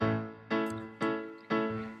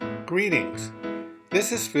Greetings.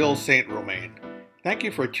 This is Phil St. Romain. Thank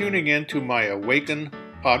you for tuning in to my Awaken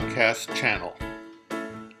podcast channel.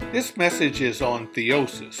 This message is on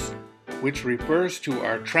Theosis, which refers to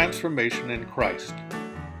our transformation in Christ.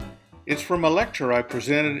 It's from a lecture I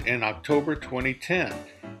presented in October 2010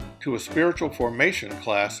 to a spiritual formation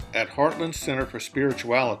class at Heartland Center for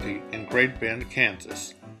Spirituality in Great Bend,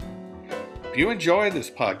 Kansas. If you enjoy this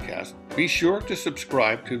podcast, be sure to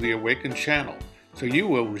subscribe to the Awaken channel so you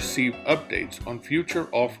will receive updates on future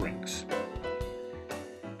offerings.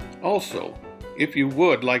 Also, if you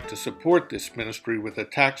would like to support this ministry with a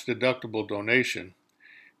tax-deductible donation,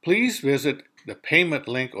 please visit the payment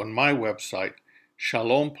link on my website,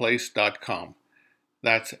 shalomplace.com.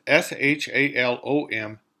 That's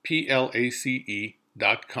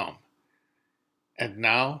SHALOMPLACE.com. And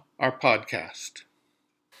now, our podcast.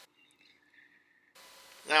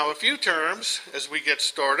 Now, a few terms as we get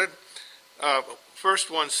started. First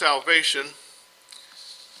one, salvation.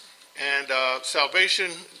 And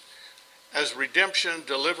salvation as redemption,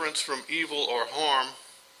 deliverance from evil or harm.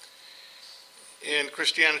 In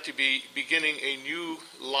Christianity, beginning a new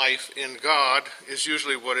life in God is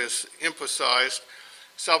usually what is emphasized.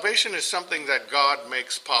 Salvation is something that God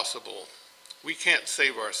makes possible. We can't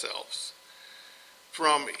save ourselves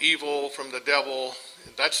from evil, from the devil.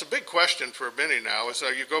 That's a big question for many now, is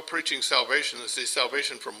you go preaching salvation and say,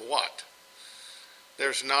 salvation from what?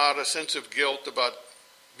 There's not a sense of guilt about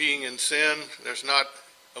being in sin. There's not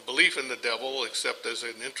a belief in the devil, except as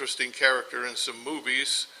an interesting character in some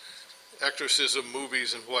movies, exorcism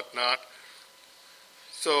movies and whatnot.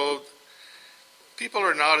 So people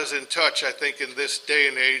are not as in touch, I think, in this day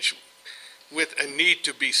and age with a need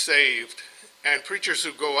to be saved. And preachers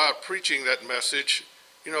who go out preaching that message,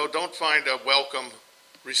 don't find a welcome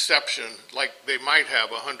reception like they might have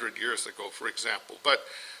 100 years ago, for example. But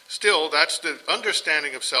still, that's the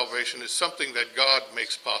understanding of salvation is something that God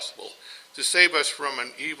makes possible to save us from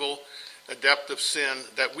an evil, a depth of sin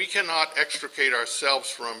that we cannot extricate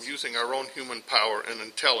ourselves from using our own human power and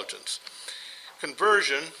intelligence.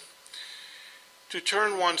 Conversion, to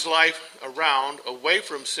turn one's life around away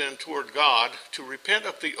from sin toward God, to repent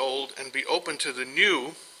of the old and be open to the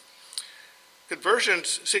new. Conversion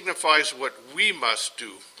signifies what we must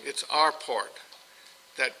do. It's our part.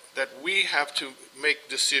 That we have to make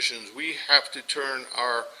decisions. We have to turn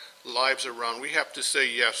our lives around. We have to say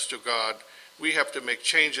yes to God. We have to make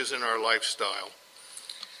changes in our lifestyle.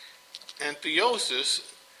 And theosis,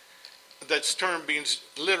 that term means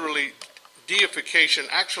literally deification.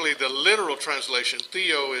 Actually, the literal translation,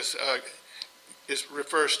 theo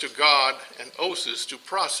refers to God, and osis to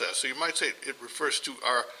process. So you might say it refers to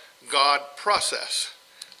our God process,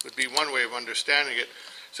 would be one way of understanding it.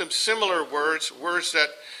 Some similar words that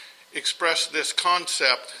express this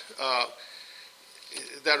concept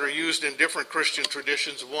that are used in different Christian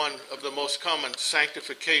traditions. One of the most common,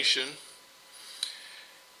 sanctification.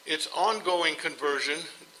 It's ongoing conversion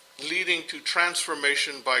leading to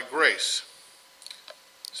transformation by grace.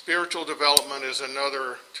 Spiritual development is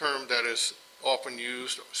another term that is often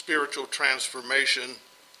used, spiritual transformation.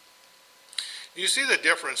 You see the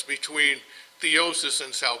difference between theosis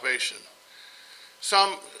and salvation.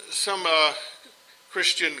 Some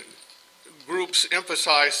Christian groups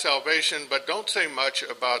emphasize salvation, but don't say much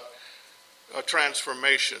about a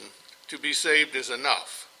transformation. To be saved is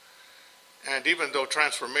enough. And even though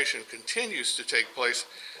transformation continues to take place,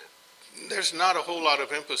 there's not a whole lot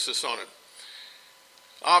of emphasis on it.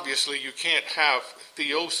 Obviously, you can't have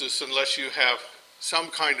theosis unless you have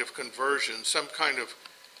some kind of conversion, some kind of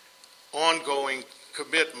ongoing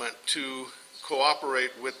commitment to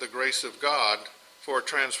cooperate with the grace of God for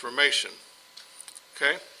transformation.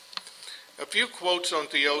 Okay? A few quotes on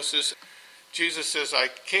theosis. Jesus says, I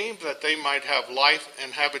came that they might have life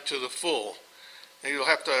and have it to the full. And you'll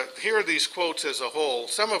have to hear these quotes as a whole.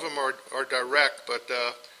 Some of them are direct, but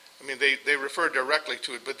they refer directly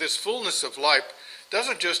to it. But this fullness of life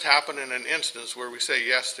doesn't just happen in an instance where we say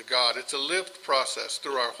yes to God. It's a lived process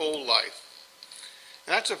through our whole life.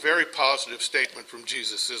 And that's a very positive statement from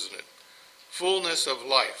Jesus, isn't it? Fullness of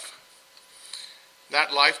life.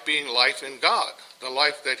 That life being life in God, the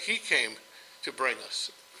life that He came to bring us.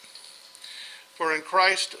 For in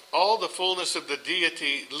Christ, all the fullness of the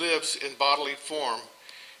deity lives in bodily form,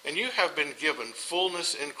 and you have been given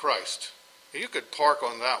fullness in Christ. You could park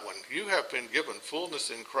on that one. You have been given fullness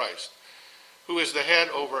in Christ, who is the head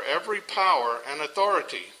over every power and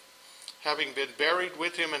authority, having been buried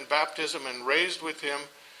with Him in baptism and raised with Him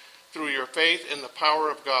through your faith in the power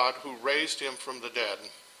of God who raised Him from the dead.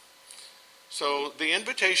 So the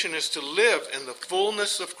invitation is to live in the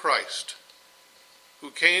fullness of Christ,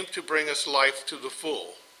 who came to bring us life to the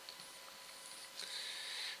full.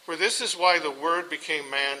 For this is why the Word became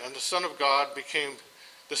man, and the Son of God became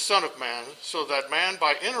the Son of Man, so that man,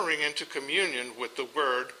 by entering into communion with the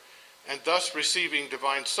Word, and thus receiving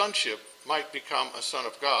divine sonship, might become a son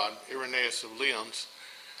of God. Irenaeus of Lyons,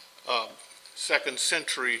 2nd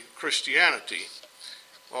century Christianity.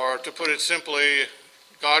 Or to put it simply,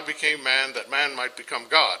 God became man that man might become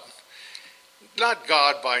God. Not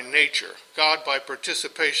God by nature, God by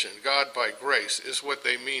participation, God by grace is what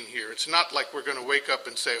they mean here. It's not like we're going to wake up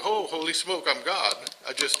and say, oh, holy smoke, I'm God.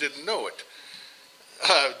 I just didn't know it.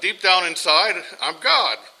 Deep down inside, I'm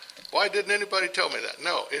God. Why didn't anybody tell me that?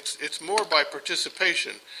 No, it's more by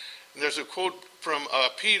participation. And there's a quote from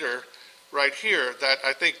Peter right here that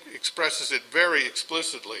I think expresses it very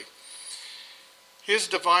explicitly. His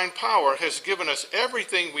divine power has given us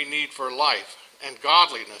everything we need for life and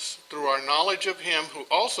godliness through our knowledge of him who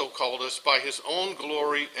also called us by his own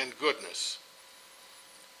glory and goodness.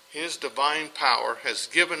 His divine power has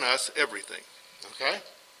given us everything. Okay?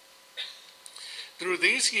 Through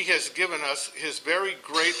these he has given us his very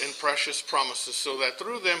great and precious promises, so that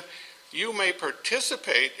through them you may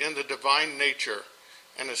participate in the divine nature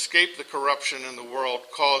and escape the corruption in the world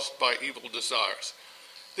caused by evil desires.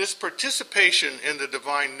 This participation in the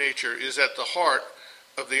divine nature is at the heart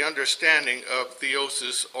of the understanding of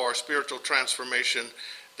theosis, or spiritual transformation,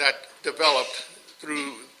 that developed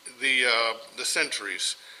through the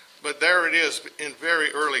centuries. But there it is in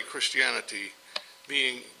very early Christianity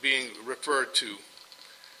being referred to.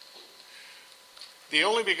 The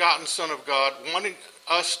only begotten Son of God, wanting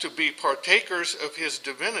us to be partakers of his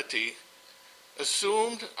divinity,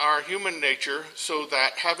 assumed our human nature so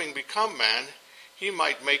that, having become man, he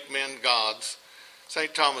might make men gods.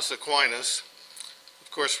 St. Thomas Aquinas,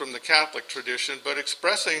 of course from the Catholic tradition, but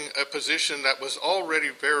expressing a position that was already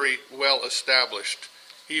very well established.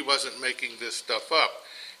 He wasn't making this stuff up.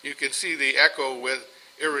 You can see the echo with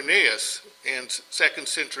Irenaeus in 2nd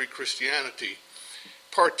century Christianity.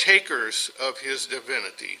 Partakers of his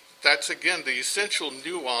divinity. That's again the essential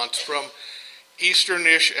nuance from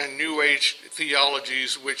Easternish and New Age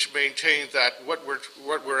theologies, which maintain that what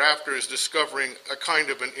we're after is discovering a kind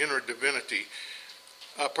of an inner divinity.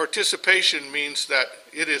 Participation means that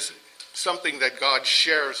it is something that God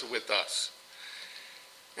shares with us.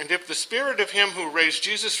 And if the spirit of him who raised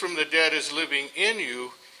Jesus from the dead is living in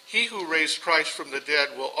you, he who raised Christ from the dead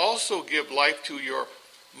will also give life to your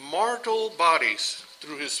mortal bodies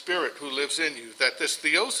through his spirit who lives in you. That this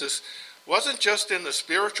theosis wasn't just in the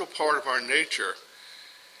spiritual part of our nature.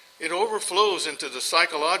 It overflows into the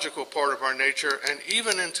psychological part of our nature and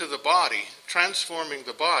even into the body, transforming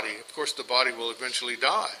the body. Of course, the body will eventually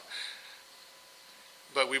die.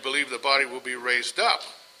 But we believe the body will be raised up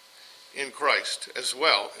in Christ as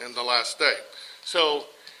well in the last day. So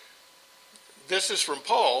this is from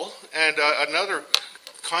Paul, and another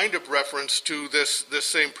kind of reference to this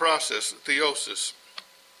same process, theosis.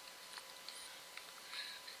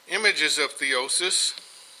 Images of theosis.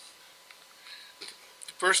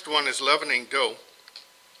 The first one is leavening dough.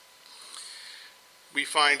 We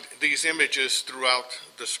find these images throughout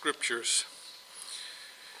the scriptures.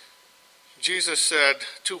 Jesus said,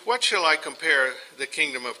 "To what shall I compare the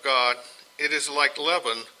kingdom of God? It is like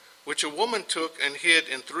leaven, which a woman took and hid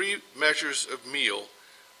in 3 measures of meal,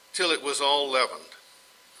 till it was all leavened."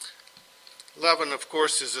 Leaven, of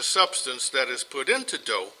course, is a substance that is put into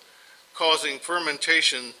dough, causing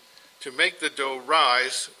fermentation to make the dough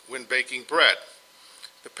rise when baking bread.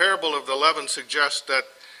 The parable of the leaven suggests that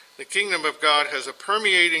the kingdom of God has a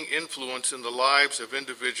permeating influence in the lives of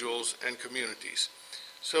individuals and communities,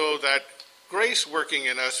 so that grace working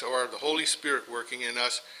in us, or the Holy Spirit working in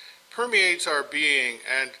us, permeates our being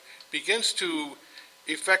and begins to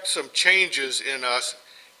effect some changes in us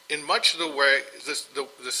in much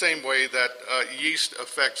the same way that yeast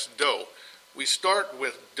affects dough. We start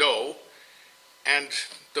with dough, and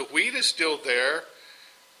the wheat is still there,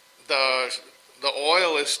 the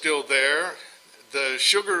oil is still there, the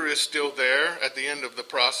sugar is still there at the end of the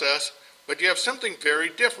process, but you have something very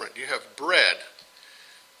different. You have bread.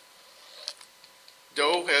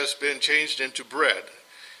 Dough has been changed into bread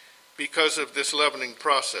because of this leavening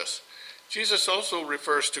process. Jesus also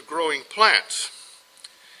refers to growing plants.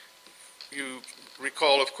 You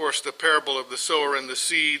recall, of course, the parable of the sower and the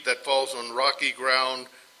seed that falls on rocky ground,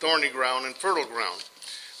 thorny ground, and fertile ground.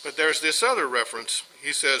 But there's this other reference.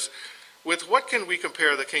 He says, "With what can we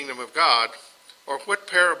compare the kingdom of God, or what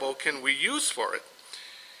parable can we use for it?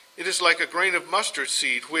 It is like a grain of mustard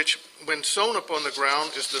seed, which, when sown upon the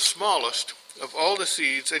ground, is the smallest of all the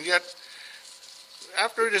seeds, and yet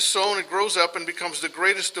after it is sown, it grows up and becomes the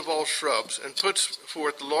greatest of all shrubs, and puts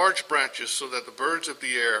forth large branches, so that the birds of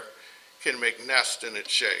the air can make nests in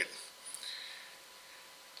its shade.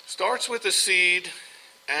 Starts with a seed,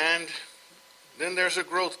 and then there's a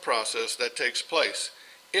growth process that takes place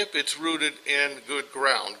if it's rooted in good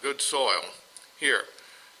ground, good soil here.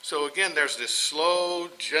 So again, there's this slow,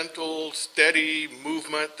 gentle, steady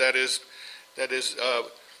movement that is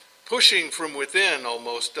pushing from within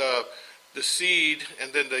almost the seed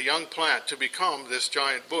and then the young plant to become this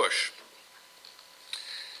giant bush.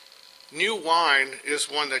 New wine is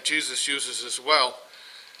one that Jesus uses as well.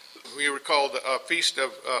 We recall the feast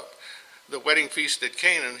of the wedding feast at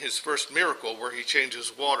Canaan, his first miracle where he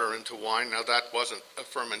changes water into wine. Now that wasn't a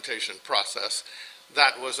fermentation process.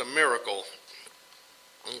 That was a miracle.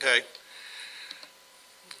 Okay.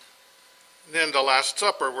 Then the Last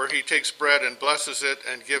Supper, where he takes bread and blesses it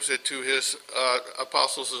and gives it to his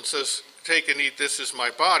apostles and says, "Take and eat, this is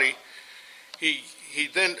my body." He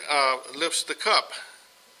then lifts the cup,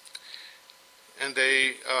 and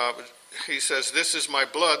he says, "This is my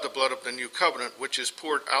blood, the blood of the new covenant, which is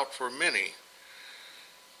poured out for many."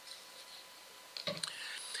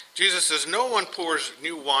 Jesus says, "No one pours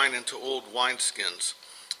new wine into old wineskins.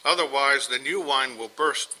 Otherwise, the new wine will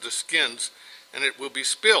burst the skins, and it will be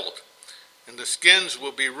spilled, and the skins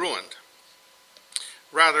will be ruined.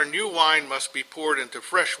 Rather, new wine must be poured into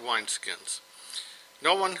fresh wineskins.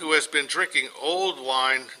 No one who has been drinking old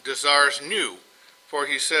wine desires new, for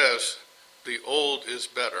he says, the old is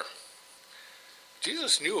better."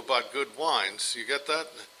 Jesus knew about good wines. You get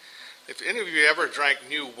that? If any of you ever drank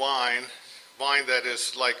new wine that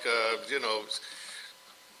is like,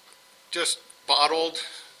 just bottled,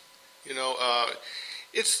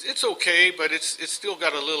 it's okay, but it's still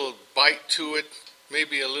got a little bite to it,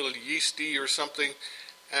 maybe a little yeasty or something.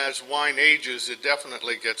 As wine ages, it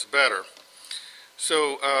definitely gets better.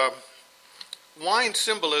 So wine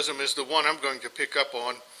symbolism is the one I'm going to pick up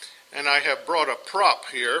on, and I have brought a prop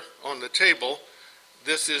here on the table.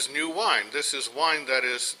 This is new wine. This is wine that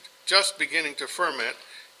is just beginning to ferment.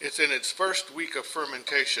 It's in its first week of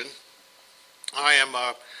fermentation. I am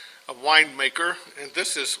a winemaker, and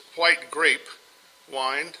this is white grape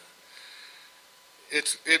wine.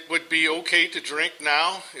 It would be okay to drink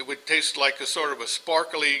now. It would taste like a sort of a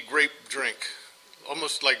sparkly grape drink,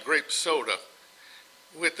 almost like grape soda,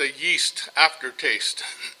 with a yeast aftertaste.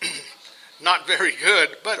 Not very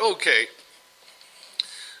good, but okay.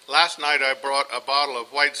 Last night I brought a bottle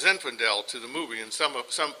of white Zinfandel to the movie, and some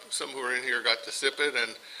who are in here got to sip it,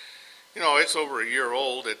 and it's over a year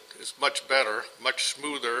old. It's much better, much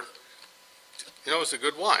smoother. It's a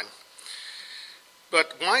good wine.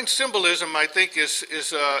 But wine symbolism, I think,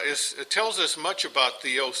 it tells us much about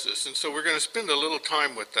theosis, and so we're going to spend a little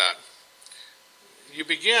time with that. You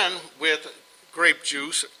begin with grape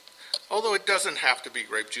juice, although it doesn't have to be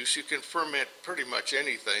grape juice. You can ferment pretty much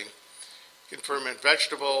anything. You can ferment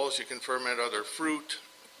vegetables, you can ferment other fruit,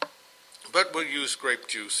 but we'll use grape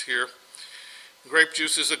juice here. Grape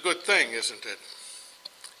juice is a good thing, isn't it?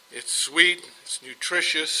 It's sweet, it's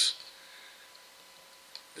nutritious,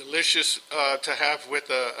 delicious to have with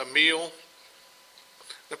a meal.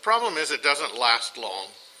 The problem is it doesn't last long.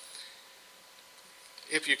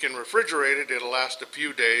 If you can refrigerate it, it'll last a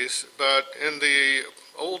few days, but in the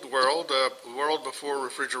old world, the world before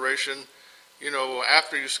refrigeration,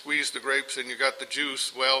 after you squeeze the grapes and you got the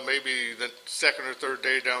juice, well, maybe the second or third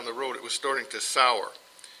day down the road, it was starting to sour.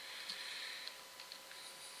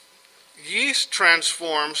 Yeast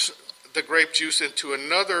transforms the grape juice into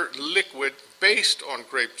another liquid based on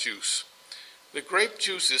grape juice. The grape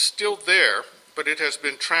juice is still there, but it has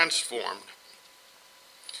been transformed.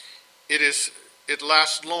 It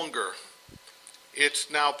lasts longer.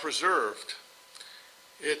 It's now preserved.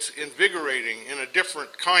 It's invigorating in a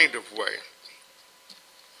different kind of way.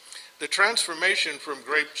 The transformation from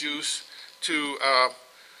grape juice to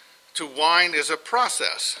wine is a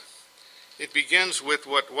process. It begins with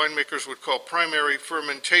what winemakers would call primary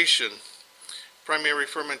fermentation. Primary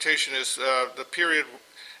fermentation is the period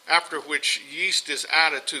after which yeast is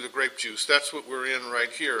added to the grape juice. That's what we're in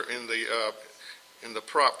right here in the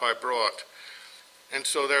prop I brought. And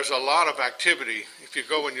so there's a lot of activity. If you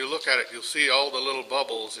go and you look at it, you'll see all the little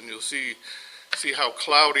bubbles, and you'll see how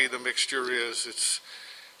cloudy the mixture is. It's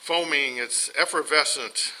foaming, it's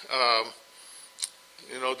effervescent.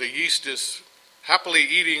 The yeast is happily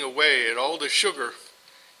eating away at all the sugar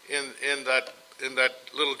in that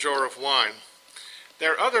little jar of wine.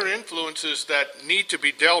 There are other influences that need to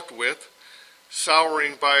be dealt with,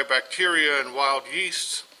 souring by bacteria and wild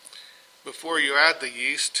yeasts. Before you add the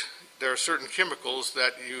yeast, there are certain chemicals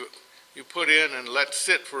that you put in and let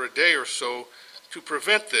sit for a day or so to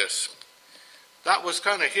prevent this. that was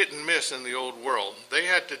kind of hit and miss in the old world. They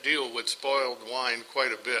had to deal with spoiled wine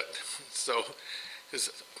quite a bit. So,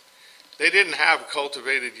 because they didn't have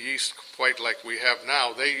cultivated yeast quite like we have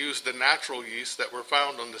now. They used the natural yeast that were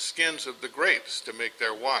found on the skins of the grapes to make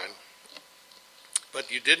their wine.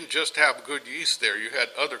 But you didn't just have good yeast there, you had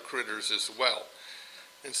other critters as well.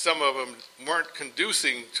 And some of them weren't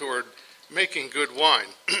conducing toward making good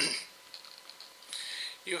wine.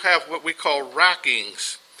 You have what we call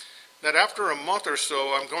rackings, that after a month or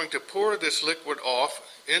so, I'm going to pour this liquid off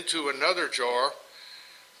into another jar,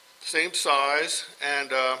 same size,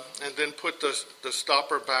 and then put the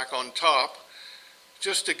stopper back on top,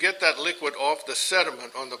 just to get that liquid off the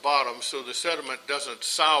sediment on the bottom so the sediment doesn't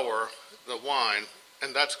sour the wine,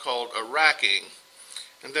 and that's called a racking.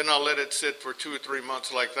 And then I'll let it sit for 2 or 3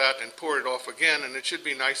 months like that and pour it off again, and it should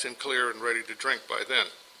be nice and clear and ready to drink by then.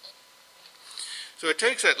 So it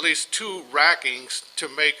takes at least 2 rackings to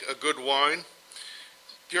make a good wine,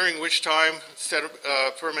 during which time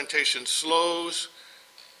fermentation slows,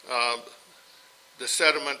 the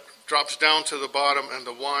sediment drops down to the bottom, and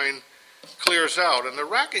the wine clears out. And the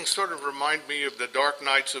rackings sort of remind me of the dark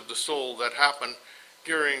nights of the soul that happen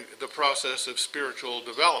during the process of spiritual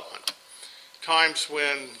development. Times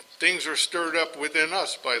when things are stirred up within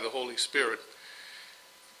us by the Holy Spirit,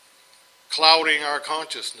 clouding our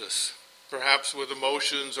consciousness, perhaps with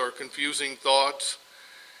emotions or confusing thoughts,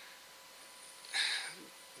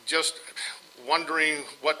 just wondering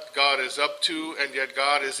what God is up to, and yet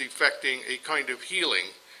God is effecting a kind of healing,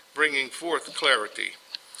 bringing forth clarity.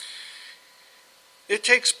 It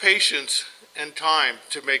takes patience and time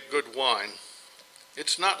to make good wine.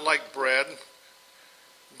 It's not like bread.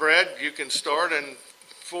 Bread, you can start, and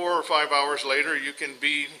 4 or 5 hours later, you can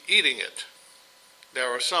be eating it. There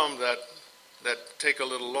are some that take a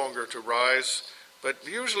little longer to rise, but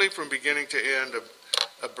usually from beginning to end,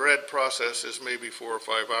 a bread process is maybe 4 or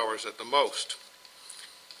 5 hours at the most.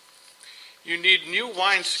 You need new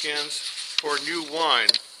wineskins for new wine.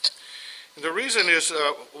 And the reason is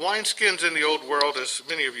wineskins in the old world, as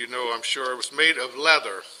many of you know, I'm sure, was made of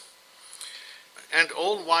leather. And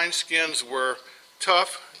old wineskins were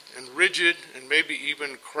tough and rigid and maybe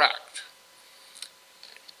even cracked.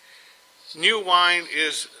 New wine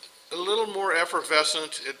is a little more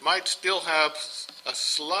effervescent. It might still have a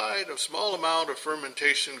small amount of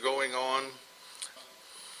fermentation going on.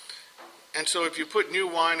 And so if you put new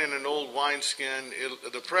wine in an old wineskin,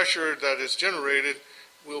 the pressure that is generated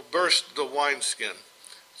will burst the wineskin.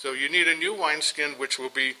 So you need a new wineskin which will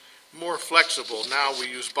be more flexible. Now we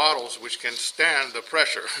use bottles which can stand the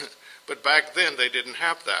pressure, but back then they didn't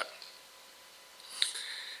have that.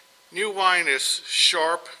 New wine is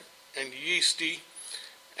sharp and yeasty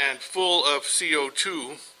and full of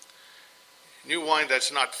CO2. New wine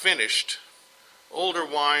that's not finished. Older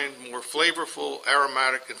wine, more flavorful,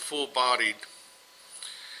 aromatic, and full-bodied.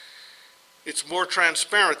 It's more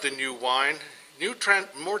transparent than new wine.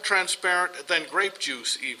 More transparent than grape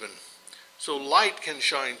juice even. So light can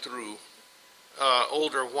shine through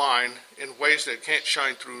older wine in ways that can't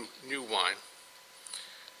shine through new wine.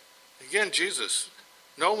 Again, Jesus,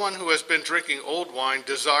 no one who has been drinking old wine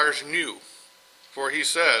desires new, for he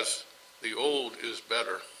says, the old is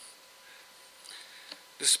better.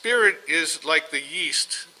 The Spirit is like the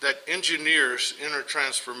yeast that engineers inner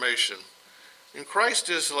transformation. And Christ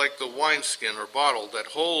is like the wineskin or bottle that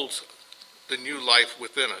holds the new life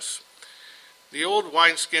within us. The old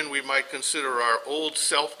wineskin we might consider our old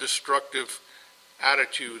self-destructive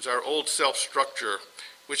attitudes, our old self-structure,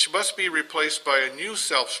 which must be replaced by a new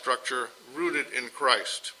self-structure rooted in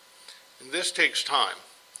Christ. And this takes time.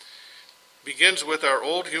 Begins with our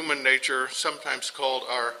old human nature, sometimes called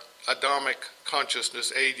our Adamic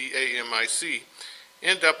consciousness, A-D-A-M-I-C,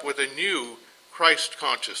 end up with a new Christ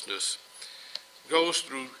consciousness. Goes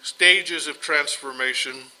through stages of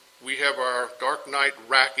transformation. We have our dark night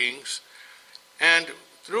rackings, and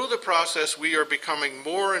through the process we are becoming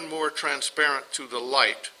more and more transparent to the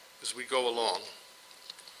light as we go along.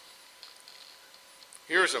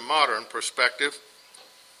 Here's a modern perspective.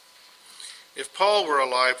 If Paul were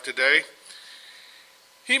alive today,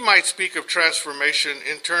 he might speak of transformation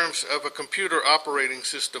in terms of a computer operating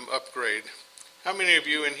system upgrade. How many of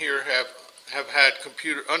you in here have had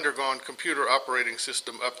undergone computer operating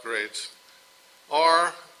system upgrades?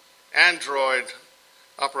 Or Android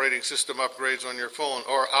operating system upgrades on your phone,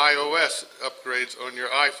 or iOS upgrades on your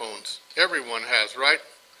iPhones? Everyone has, right?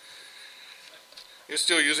 You're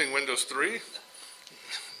still using Windows 3?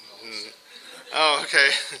 Oh, okay.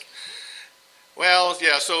 Well,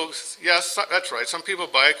 yeah, so, yes, that's right. Some people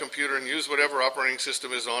buy a computer and use whatever operating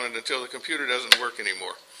system is on it until the computer doesn't work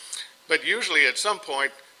anymore. But usually at some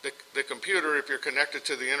point, The computer, if you're connected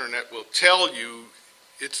to the internet, will tell you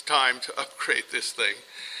it's time to upgrade this thing,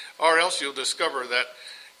 or else you'll discover that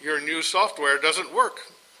your new software doesn't work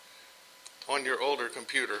on your older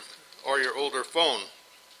computer or your older phone.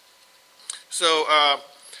 So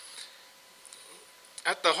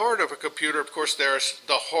at the heart of a computer, of course, there's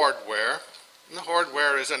the hardware. And the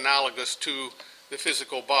hardware is analogous to the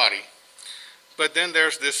physical body. But then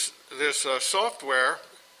there's this software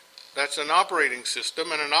that's an operating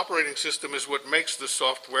system, and an operating system is what makes the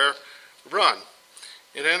software run.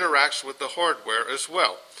 It interacts with the hardware as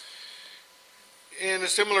well. In a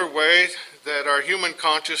similar way that our human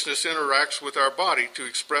consciousness interacts with our body to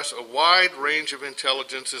express a wide range of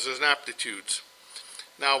intelligences and aptitudes.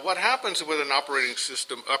 Now, what happens with an operating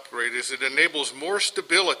system upgrade is it enables more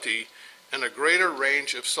stability and a greater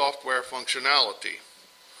range of software functionality.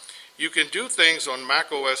 You can do things on Mac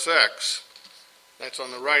OS X. That's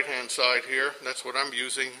on the right-hand side here. That's what I'm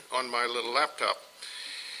using on my little laptop.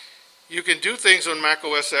 You can do things on Mac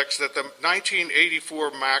OS X that the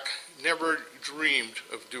 1984 Mac never dreamed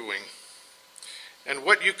of doing. And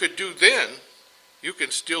what you could do then, you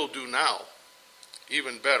can still do now,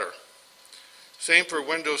 even better. Same for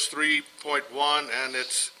Windows 3.1 and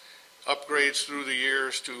its upgrades through the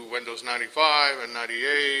years to Windows 95 and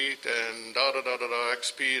 98 and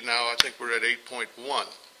XP. Now I think we're at 8.1.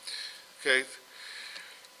 Okay.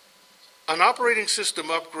 An operating system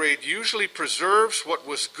upgrade usually preserves what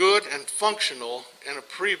was good and functional in a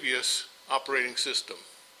previous operating system.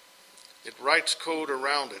 It writes code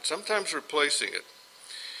around it, sometimes replacing it.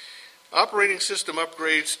 Operating system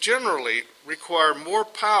upgrades generally require more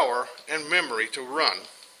power and memory to run.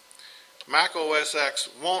 Mac OS X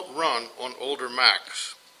won't run on older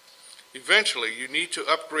Macs. Eventually, you need to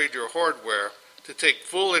upgrade your hardware to take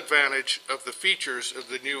full advantage of the features of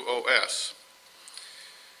the new OS.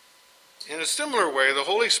 In a similar way, the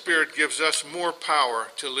Holy Spirit gives us more power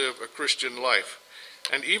to live a Christian life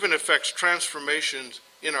and even affects transformations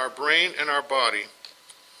in our brain and our body.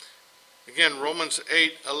 Again, Romans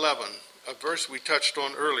 8:11, a verse we touched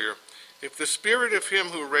on earlier. If the Spirit of him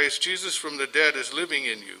who raised Jesus from the dead is living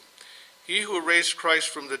in you, he who raised Christ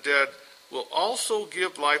from the dead will also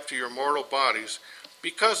give life to your mortal bodies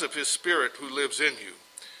because of his Spirit who lives in you.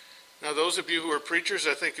 Now, those of you who are preachers,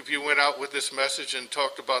 I think if you went out with this message and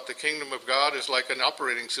talked about the kingdom of God as like an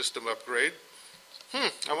operating system upgrade,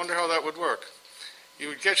 I wonder how that would work. You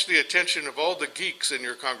would catch the attention of all the geeks in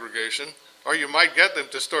your congregation, or you might get them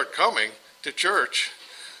to start coming to church.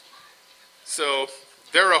 So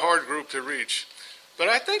they're a hard group to reach. But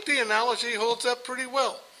I think the analogy holds up pretty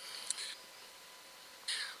well.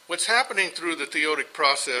 What's happening through the theotic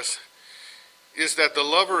process is that the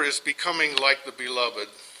lover is becoming like the beloved.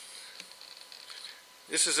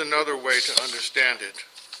 This is another way to understand it.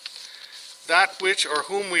 That which or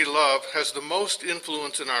whom we love has the most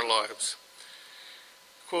influence in our lives.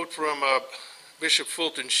 Quote from Bishop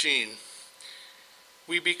Fulton Sheen.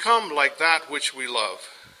 We become like that which we love.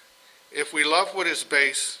 If we love what is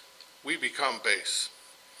base, we become base.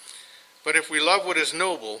 But if we love what is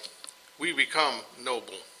noble, we become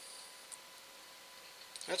noble.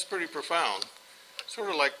 That's pretty profound. Sort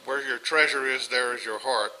of like where your treasure is, there is your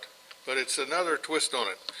heart. But it's another twist on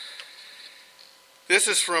it. This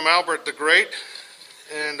is from Albert the Great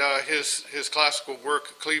and his classical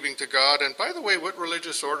work, Cleaving to God. And by the way, what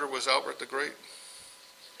religious order was Albert the Great?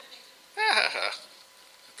 I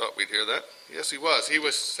thought we'd hear that. Yes, he was. He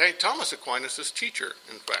was St. Thomas Aquinas' teacher,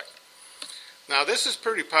 in fact. Now, this is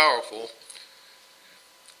pretty powerful.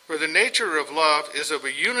 For the nature of love is of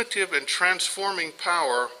a unitive and transforming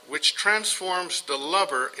power which transforms the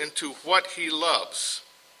lover into what he loves.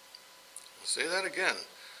 I'll say that again.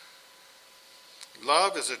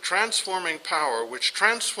 Love is a transforming power which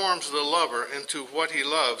transforms the lover into what he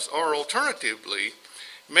loves, or alternatively,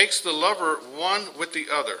 makes the lover one with the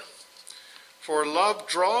other. For love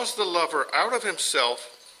draws the lover out of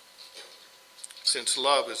himself, since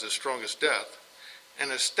love is as strong as death,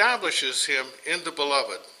 and establishes him in the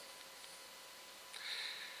beloved,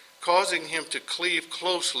 causing him to cleave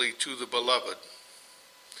closely to the beloved.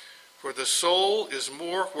 For the soul is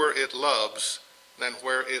more where it loves than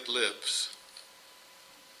where it lives.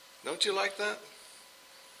 Don't you like that?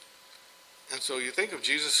 And so you think of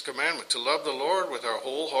Jesus' commandment to love the Lord with our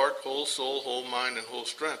whole heart, whole soul, whole mind, and whole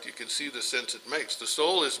strength. You can see the sense it makes. The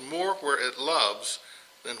soul is more where it loves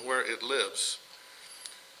than where it lives.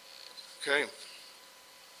 Okay.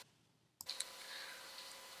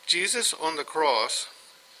 Jesus on the cross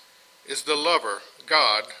is the lover,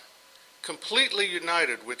 God, completely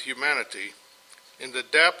united with humanity in the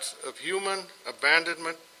depth of human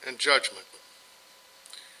abandonment and judgment.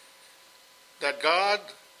 That God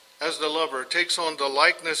as the lover, takes on the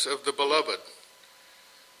likeness of the beloved,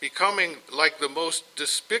 becoming like the most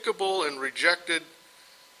despicable and rejected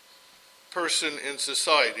person in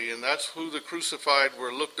society, and that's who the crucified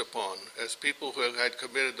were looked upon, as people who had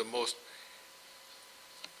committed the most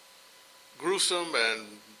gruesome and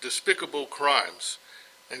despicable crimes.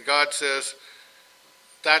 And God says,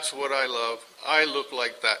 that's what I love. I look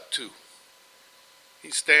like that too.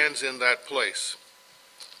 He stands in that place.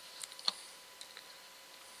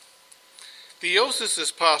 Theosis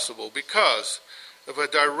is possible because of a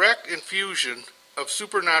direct infusion of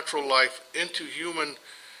supernatural life into human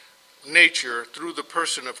nature through the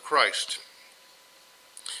person of Christ.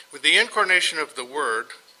 With the incarnation of the Word,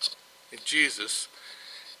 in Jesus,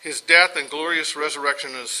 his death and glorious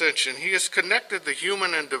resurrection and ascension, he has connected the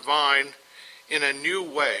human and divine in a new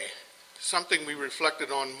way, something we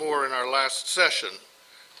reflected on more in our last session.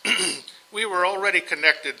 We were already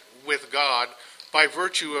connected with God by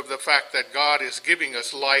virtue of the fact that God is giving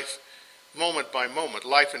us life moment by moment,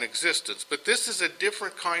 life in existence. But this is a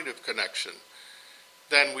different kind of connection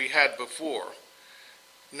than we had before.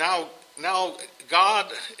 Now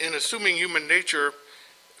God, in assuming human nature,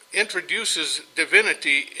 introduces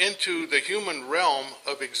divinity into the human realm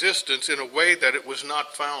of existence in a way that it was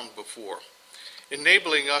not found before,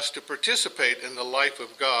 enabling us to participate in the life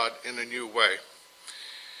of God in a new way.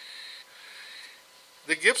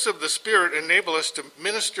 The gifts of the Spirit enable us to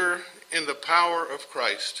minister in the power of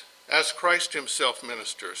Christ, as Christ himself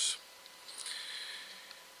ministers.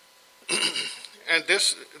 And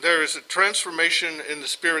there is a transformation in the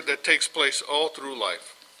Spirit that takes place all through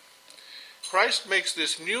life. Christ makes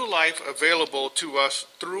this new life available to us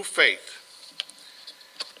through faith.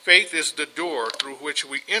 Faith is the door through which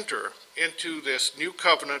we enter into this new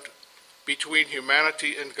covenant between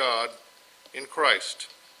humanity and God in Christ.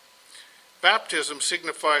 Baptism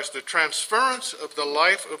signifies the transference of the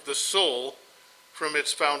life of the soul from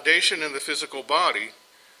its foundation in the physical body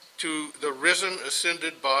to the risen,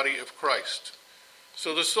 ascended body of Christ.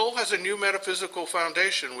 So the soul has a new metaphysical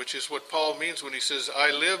foundation, which is what Paul means when he says, I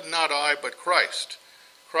live not I, but Christ.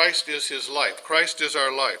 Christ is his life. Christ is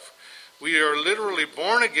our life. We are literally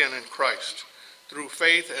born again in Christ through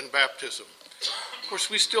faith and baptism. Of course,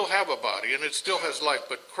 we still have a body, and it still has life,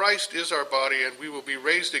 but Christ is our body, and we will be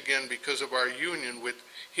raised again because of our union with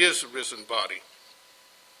his risen body.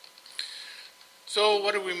 So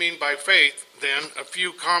what do we mean by faith, then? A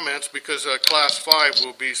few comments, because Class 5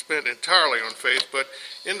 will be spent entirely on faith, but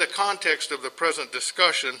in the context of the present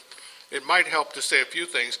discussion, it might help to say a few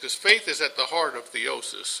things, because faith is at the heart of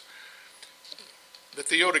theosis. The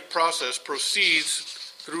theotic process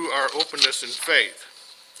proceeds through our openness in faith.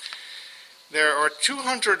 There are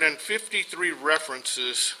 253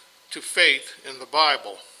 references to faith in the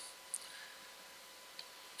Bible.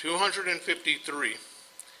 253.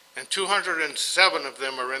 And 207 of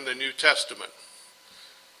them are in the New Testament.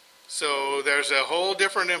 So there's a whole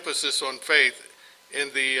different emphasis on faith in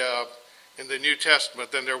the New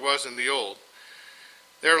Testament than there was in the Old.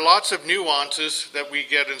 There are lots of nuances that we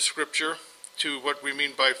get in Scripture to what we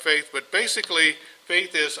mean by faith, but basically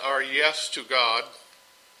faith is our yes to God.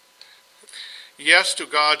 Yes to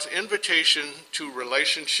God's invitation to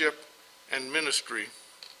relationship and ministry.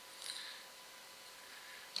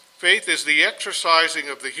 Faith is the exercising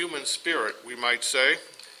of the human spirit, we might say,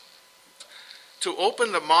 to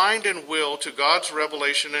open the mind and will to God's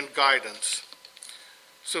revelation and guidance.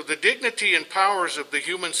 So the dignity and powers of the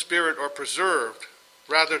human spirit are preserved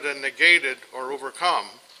rather than negated or overcome.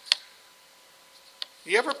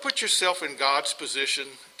 You ever put yourself in God's position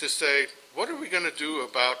to say, what are we going to do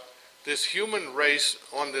about this human race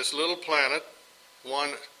on this little planet, one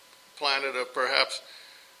planet of perhaps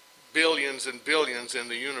billions and billions in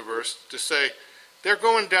the universe, to say, they're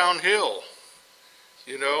going downhill.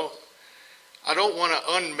 You know, I don't want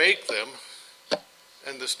to unmake them.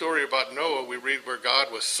 And the story about Noah, we read where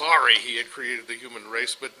God was sorry he had created the human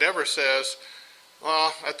race, but never says,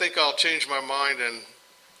 well, I think I'll change my mind and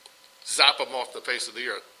zap them off the face of the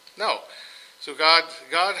earth. No. So God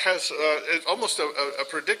has almost a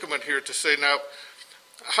predicament here to say, now,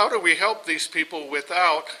 how do we help these people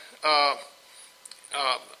without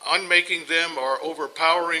unmaking them or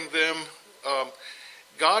overpowering them?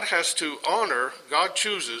 God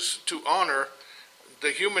chooses to honor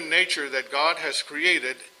the human nature that God has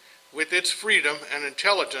created with its freedom and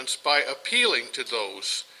intelligence by appealing to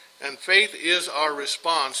those. And faith is our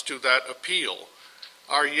response to that appeal,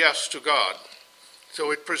 our yes to God. So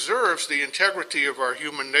it preserves the integrity of our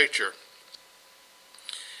human nature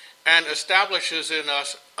and establishes in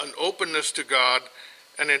us an openness to God,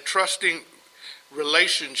 an entrusting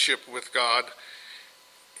relationship with God,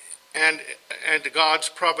 and God's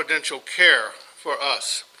providential care for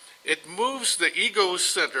us. It moves the ego's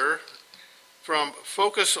center from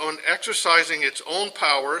focus on exercising its own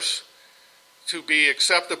powers to be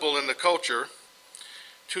acceptable in the culture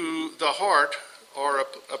to the heart, or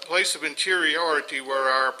a place of interiority where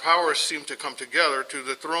our powers seem to come together, to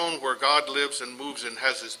the throne where God lives and moves and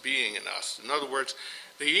has his being in us. In other words,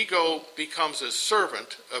 the ego becomes a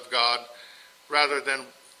servant of God rather than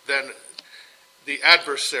the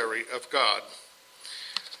adversary of God.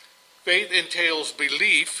 Faith entails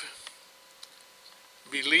belief.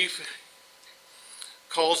 Belief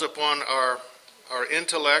calls upon our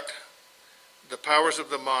intellect, the powers of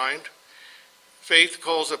the mind. Faith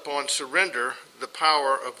calls upon surrender, the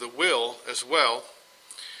power of the will as well,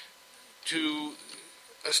 to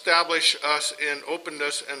establish us in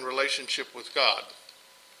openness and relationship with God.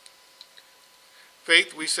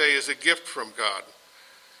 Faith, we say, is a gift from God.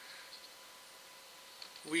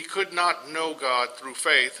 We could not know God through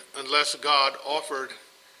faith unless God offered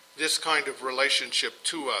this kind of relationship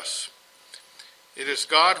to us. It is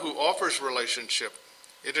God who offers relationship.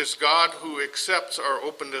 It is God who accepts our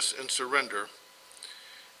openness and surrender.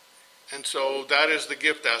 And so that is the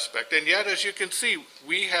gift aspect. And yet, as you can see,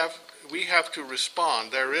 we have to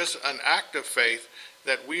respond. There is an act of faith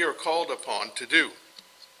that we are called upon to do.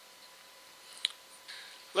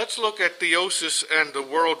 Let's look at Theosis and the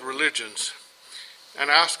world religions and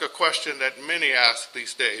ask a question that many ask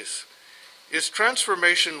these days. Is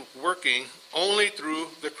transformation working only through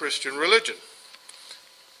the Christian religion?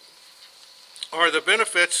 Are the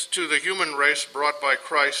benefits to the human race brought by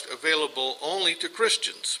Christ available only to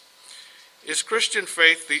Christians? Is Christian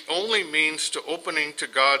faith the only means to opening to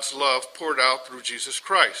God's love poured out through Jesus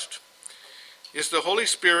Christ? Is the Holy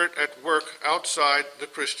Spirit at work outside the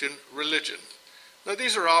Christian religion? Now,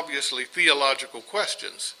 these are obviously theological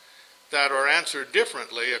questions that are answered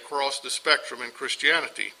differently across the spectrum in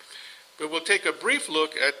Christianity. But we'll take a brief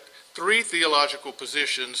look at three theological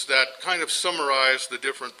positions that kind of summarize the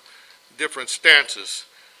different stances.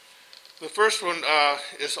 The first one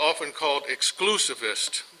is often called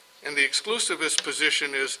exclusivist. And the exclusivist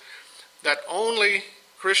position is that only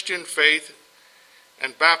Christian faith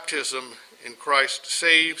and baptism in Christ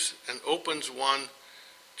saves and opens one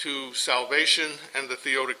to salvation and the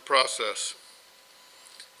theotic process.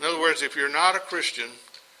 In other words, if you're not a Christian,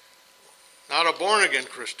 not a born-again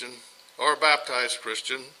Christian, or a baptized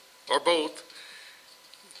Christian, or both,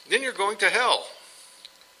 then you're going to hell.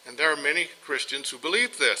 And there are many Christians who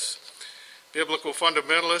believe this. Biblical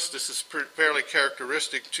fundamentalists, this is fairly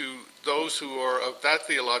characteristic to those who are of that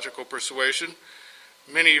theological persuasion.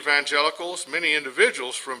 Many evangelicals, many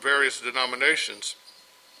individuals from various denominations.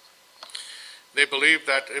 They believe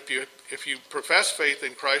that if you profess faith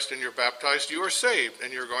in Christ and you're baptized, you are saved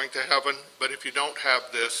and you're going to heaven. But if you don't have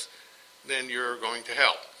this, then you're going to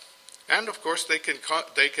hell. And of course, they can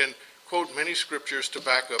quote many scriptures to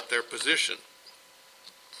back up their position.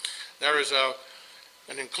 There is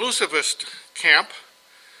an inclusivist camp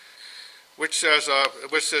which says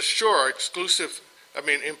sure,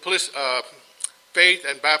 implicit faith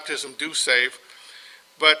and baptism do save,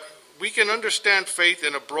 but we can understand faith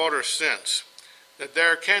in a broader sense. That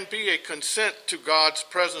there can be a consent to God's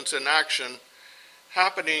presence and action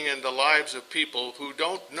happening in the lives of people who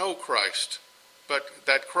don't know Christ, but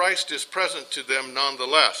that Christ is present to them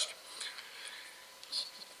nonetheless.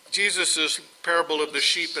 Jesus' parable of the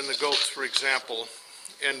sheep and the goats, for example,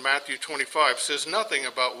 in Matthew 25, says nothing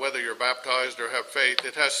about whether you're baptized or have faith.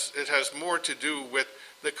 It has more to do with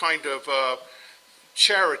the kind of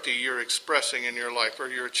charity you're expressing in your life, or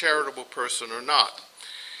you're a charitable person or not.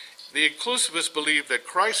 The inclusivists believe that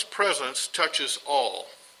Christ's presence touches all,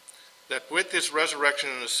 that with his resurrection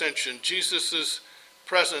and ascension, Jesus'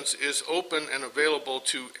 presence is open and available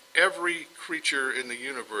to every creature in the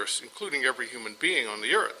universe, including every human being on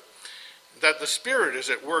the earth, that the Spirit is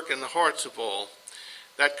at work in the hearts of all,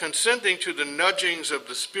 that consenting to the nudgings of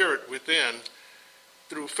the Spirit within,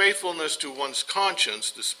 through faithfulness to one's conscience,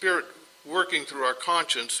 the Spirit working through our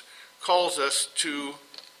conscience, calls us to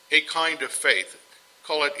a kind of faith.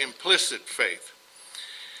 Call it implicit faith.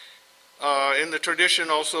 In the tradition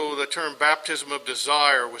also, the term baptism of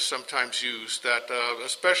desire was sometimes used, that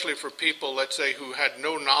especially for people, let's say, who had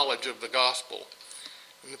no knowledge of the gospel.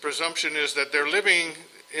 And the presumption is that they're living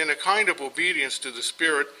in a kind of obedience to the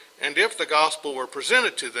Spirit, and if the gospel were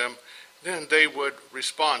presented to them, then they would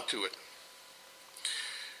respond to it.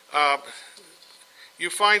 You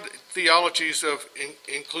find theologies of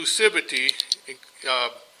inclusivity,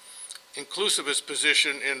 inclusivist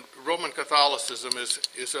position in Roman Catholicism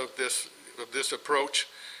is of this approach,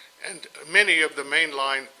 and many of the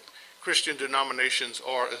mainline Christian denominations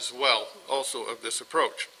are as well, also of this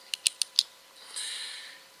approach.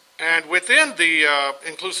 And within the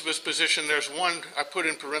inclusivist position, there's one I put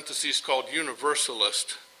in parentheses called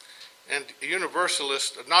universalist. And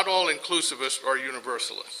universalists, not all inclusivists are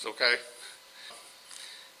universalists, okay?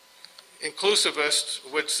 Inclusivists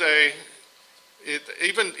would say,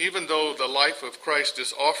 even though the life of Christ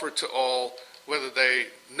is offered to all, whether they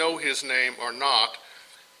know his name or not,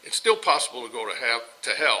 it's still possible to go to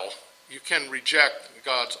hell. You can reject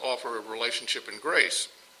God's offer of relationship and grace.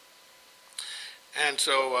 And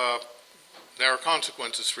so there are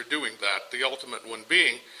consequences for doing that, the ultimate one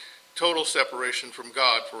being total separation from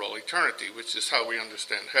God for all eternity, which is how we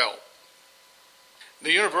understand hell.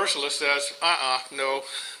 The universalist says, no,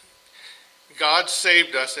 God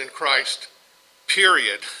saved us in Christ,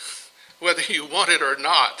 period. Whether you want it or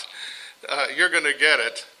not, you're going to get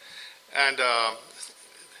it. And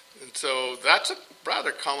so that's a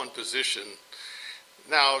rather common position.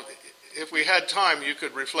 Now, if we had time, you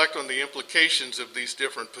could reflect on the implications of these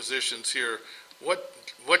different positions here.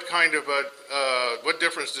 What kind of what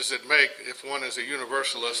difference does it make if one is a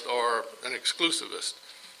universalist or an exclusivist?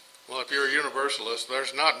 Well, if you're a universalist,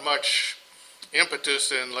 there's not much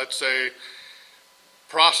impetus in, let's say,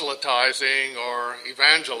 proselytizing or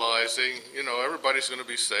evangelizing. Everybody's going to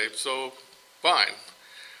be saved, so fine.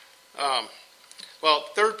 Well,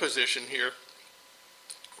 third position here,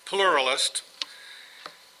 pluralist,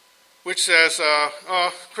 which says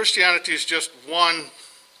Christianity is just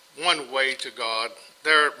one way to God.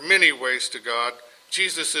 There are many ways to God.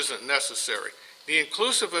 Jesus isn't necessary. The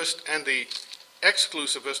inclusivist and the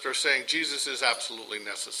exclusivist are saying Jesus is absolutely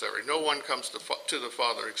necessary. No one comes to the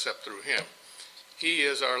Father except through him. He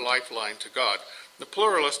is our lifeline to God. The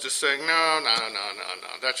pluralist is saying, no,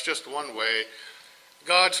 that's just one way.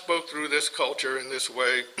 God spoke through this culture in this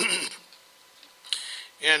way.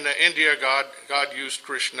 In India, God used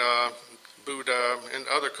Krishna, Buddha, and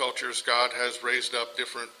other cultures. God has raised up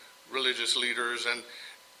different religious leaders, and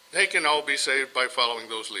they can all be saved by following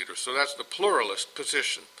those leaders. So that's the pluralist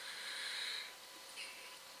position.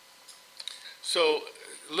 So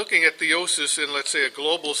looking at theosis in, let's say, a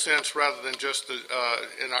global sense rather than just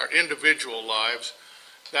in our individual lives,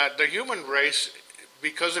 that the human race,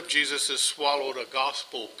 because of Jesus, has swallowed a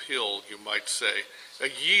gospel pill, you might say. A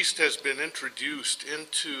yeast has been introduced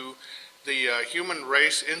into the human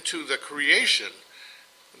race, into the creation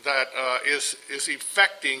that is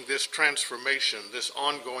effecting this transformation, this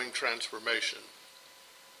ongoing transformation.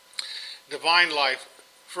 Divine life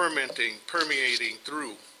fermenting, permeating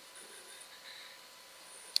through.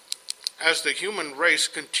 As the human race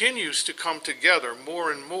continues to come together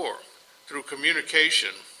more and more through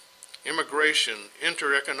communication, immigration,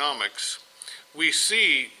 intereconomics, we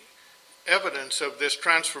see evidence of this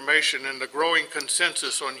transformation in the growing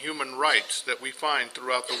consensus on human rights that we find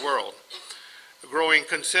throughout the world. A growing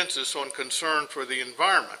consensus on concern for the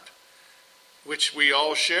environment, which we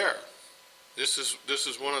all share. This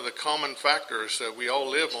is one of the common factors that we all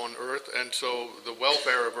live on Earth, and so the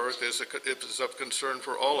welfare of Earth is of concern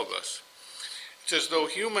for all of us. It's as though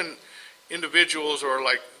human individuals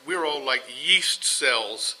we're all like yeast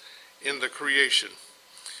cells in the creation.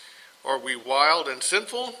 Are we wild and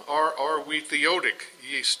sinful, or are we theotic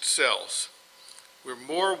yeast cells? We're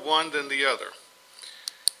more one than the other.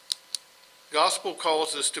 Gospel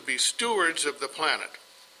calls us to be stewards of the planet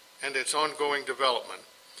and its ongoing development,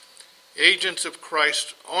 agents of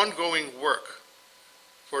Christ's ongoing work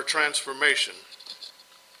for transformation.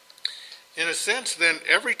 In a sense, then,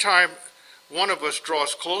 every time one of us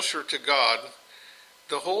draws closer to God,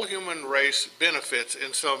 the whole human race benefits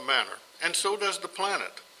in some manner, and so does the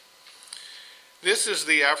planet. This is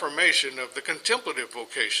the affirmation of the contemplative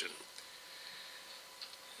vocation.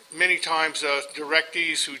 Many times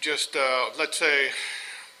directees who just, let's say,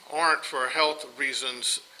 aren't for health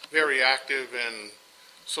reasons very active in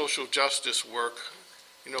social justice work,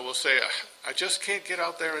 will say, I just can't get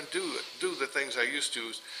out there and do the things I used to.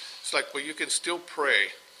 It's like, well, you can still pray.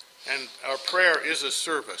 And our prayer is a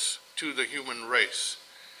service to the human race.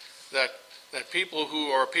 That people who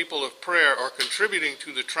are people of prayer are contributing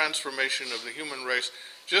to the transformation of the human race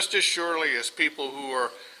just as surely as people who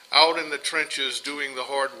are out in the trenches doing the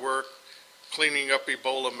hard work, cleaning up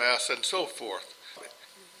Ebola mess, and so forth.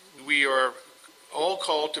 We are all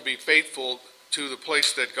called to be faithful to the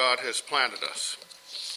place that God has planted us.